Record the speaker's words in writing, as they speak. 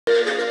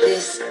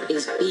This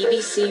is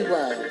BBC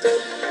World,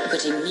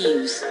 putting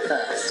news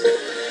first.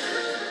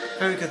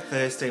 Very good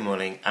Thursday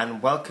morning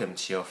and welcome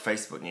to your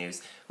Facebook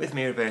News with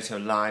me, Roberto,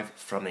 live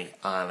from the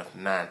Isle of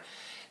Man.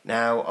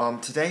 Now,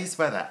 today's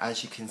weather,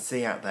 as you can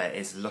see out there,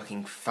 is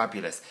looking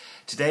fabulous.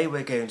 Today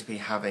we're going to be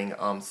having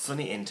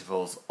sunny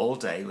intervals all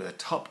day with a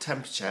top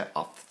temperature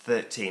of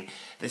 13.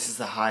 This is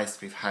the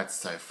highest we've had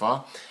so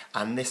far,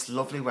 and this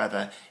lovely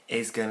weather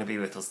is going to be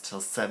with us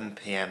till 7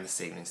 p.m. this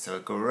evening. So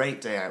a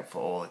great day out for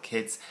all the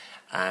kids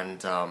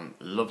and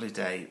lovely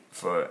day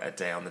for a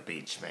day on the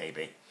beach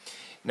maybe.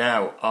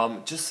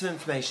 Now, just some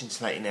information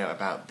to let you know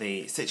about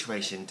the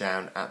situation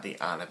down at the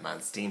Isle of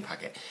Man steam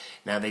packet.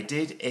 Now, they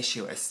did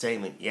issue a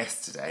statement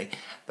yesterday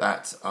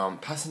that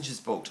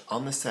passengers booked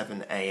on the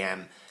 7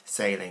 a.m.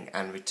 sailing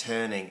and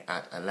returning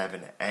at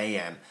 11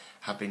 a.m.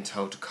 have been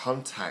told to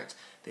contact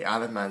the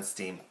Isle of Man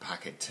steam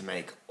packet to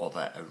make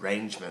other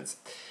arrangements.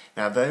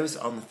 Now, those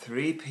on the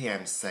 3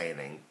 p.m.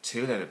 sailing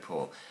to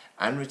Liverpool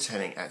and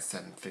returning at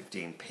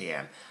 7:15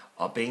 p.m.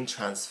 are being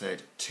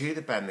transferred to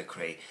the Ben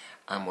McCree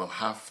and will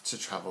have to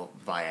travel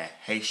via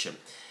Heysham.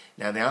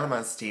 Now, the Isle of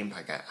Man steam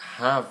packet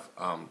have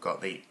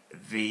got the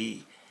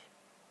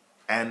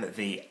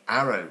MV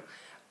Arrow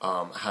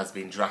has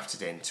been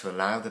drafted in to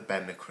allow the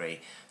Ben McCree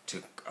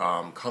to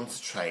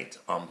concentrate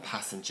on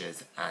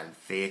passengers and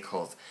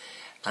vehicles.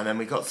 And then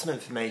we got some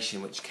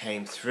information which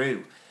came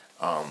through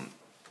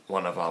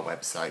one of our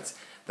websites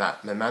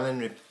that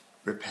Mamanon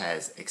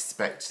repairs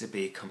expected to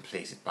be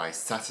completed by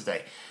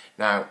Saturday.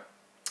 Now,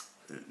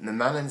 the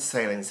Mamanon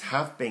sailings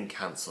have been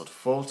cancelled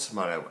for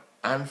tomorrow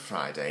and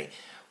Friday,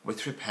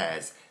 with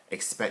repairs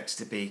expected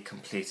to be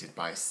completed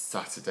by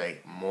Saturday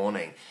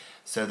morning.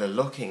 So they're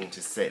looking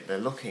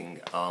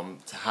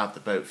to have the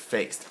boat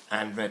fixed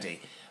and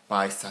ready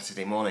by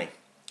Saturday morning.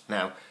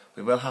 Now,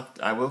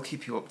 I will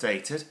keep you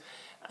updated,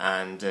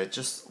 and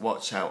just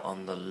watch out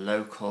on the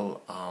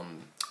local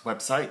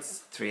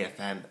websites,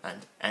 3FM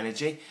and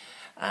Energy,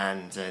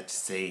 and to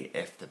see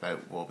if the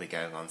boat will be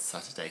going on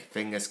Saturday.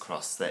 Fingers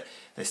crossed that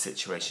the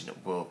situation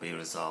will be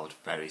resolved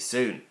very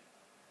soon.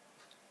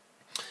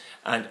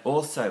 And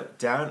also,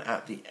 down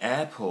at the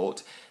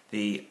airport,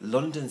 the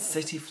London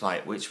City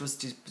flight, which was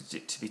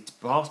to be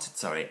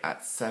departed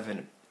at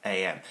 7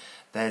 a.m.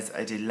 There's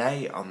a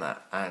delay on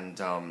that, and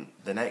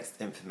the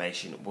next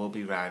information will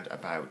be round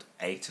about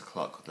 8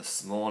 o'clock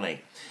this morning.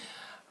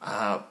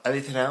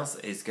 Everything else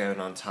is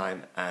going on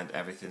time, and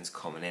everything's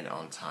coming in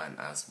on time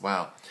as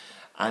well.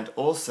 And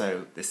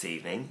also this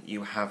evening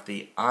you have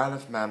the Isle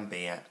of Man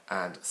Beer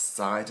and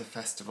Cider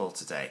Festival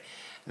today.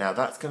 Now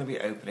that's going to be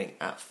opening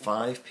at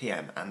 5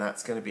 p.m. and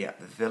that's going to be at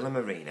the Villa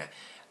Marina,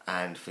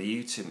 and for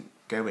you to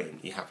go in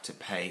you have to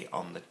pay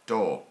on the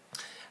door.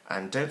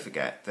 And don't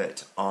forget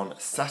that on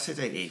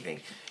Saturday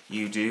evening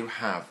you do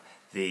have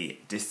the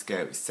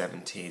Disco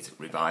 70s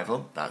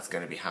revival. That's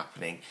going to be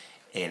happening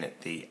in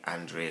the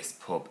Andreas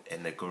pub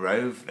in the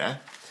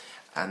Grosvenor.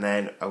 And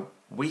then a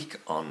week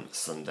on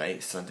Sunday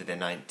the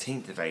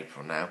 19th of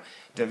April now,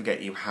 don't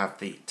forget you have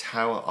the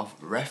Tower of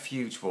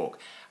Refuge walk,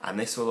 and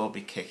this will all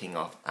be kicking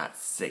off at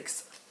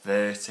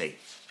 6:30.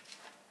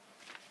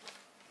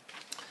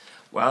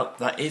 Well,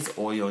 that is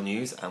all your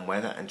news and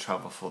weather and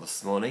travel for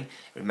this morning.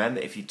 Remember,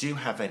 if you do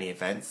have any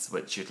events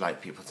which you'd like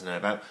people to know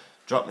about,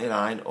 drop me a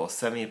line or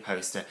send me a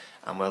poster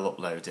and we'll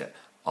upload it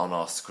on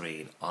our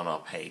screen, on our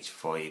page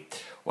for you.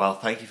 Well,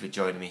 thank you for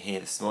joining me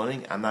here this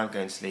morning. I'm now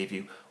going to leave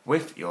you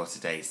with your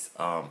today's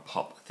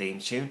pop theme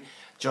tune.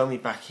 Join me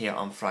back here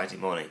on Friday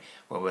morning,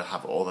 where we'll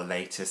have all the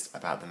latest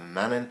about the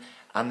Mamanon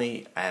and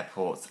the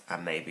airports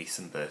and maybe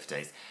some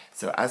birthdays.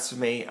 So as for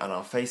me and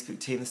our Facebook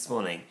team this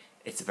morning,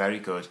 it's a very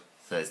good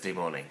Thursday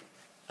morning.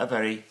 A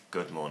very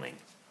good morning.